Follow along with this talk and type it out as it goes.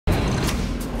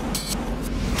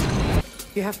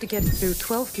You have to get through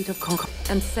 12 feet of concrete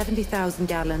and 70,000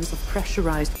 gallons of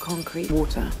pressurized concrete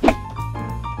water.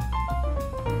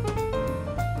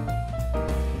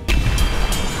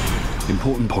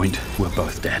 Important point, we're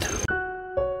both dead.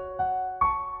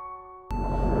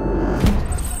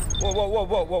 Whoa, whoa, whoa,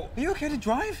 whoa, whoa. Are you okay to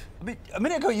drive? I mean, a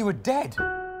minute ago you were dead.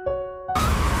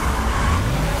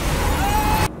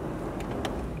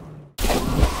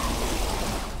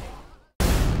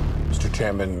 Mr.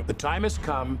 Chairman, The time has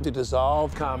come to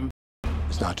dissolve.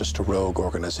 it's not just a rogue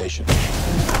organization.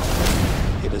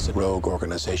 It is a rogue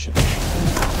organization.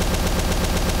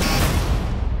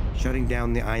 Shutting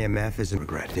down the IMF is a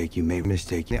regret. You made a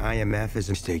mistake. The IMF is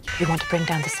a mistake. You want to bring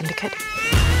down the syndicate?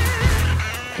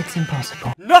 It's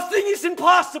impossible. Nothing is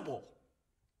impossible!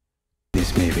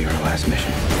 This may be our last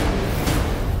mission.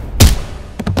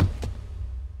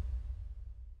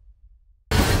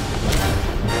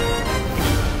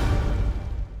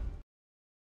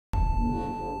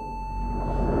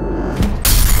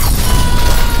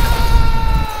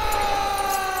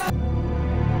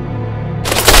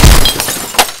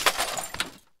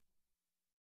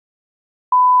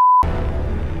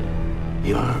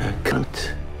 You're a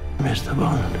cunt, Mr.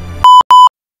 Bond.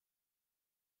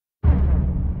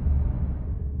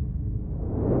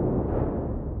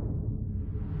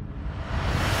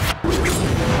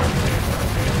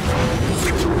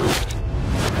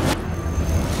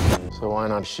 So why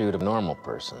not shoot a normal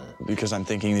person? Because I'm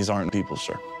thinking these aren't people,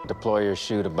 sir. Deploy your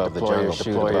chute above the jungle.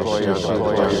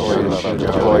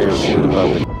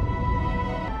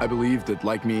 I believe that,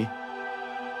 like me,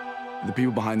 the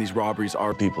people behind these robberies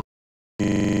are people.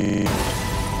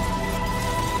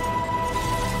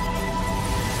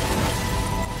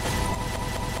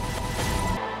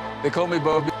 They call me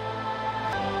Bobby.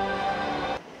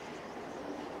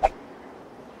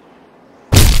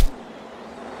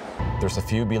 There's a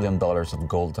few $1 billion of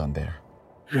gold down there.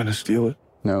 You're gonna steal it?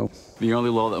 No. The only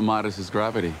law that matters is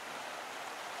gravity.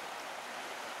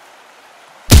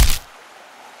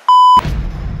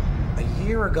 A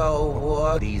year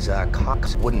ago, these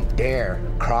cocks wouldn't dare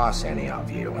cross any of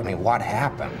you. I mean, what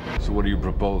happened? So what are you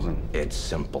proposing? It's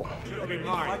simple.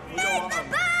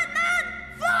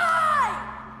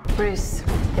 Bruce,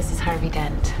 this is Harvey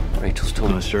Dent. Rachel's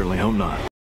told me. I certainly hope not.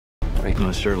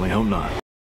 I certainly hope not.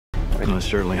 I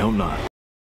certainly hope not.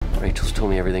 Rachel's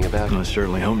told me everything about you. I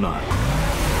certainly hope not.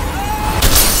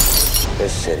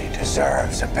 This city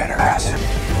deserves a better asset.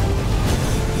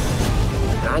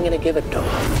 And I'm gonna give it to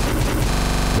him.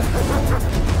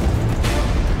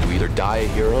 You either die a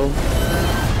hero,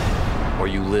 or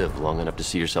you live long enough to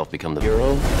see yourself become the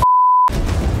hero.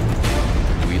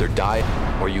 You either die,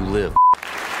 or you live.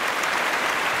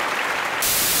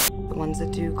 The ones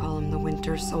that do call him the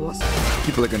Winter Soldier.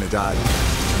 People are gonna die.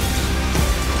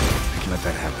 I can let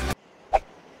that happen.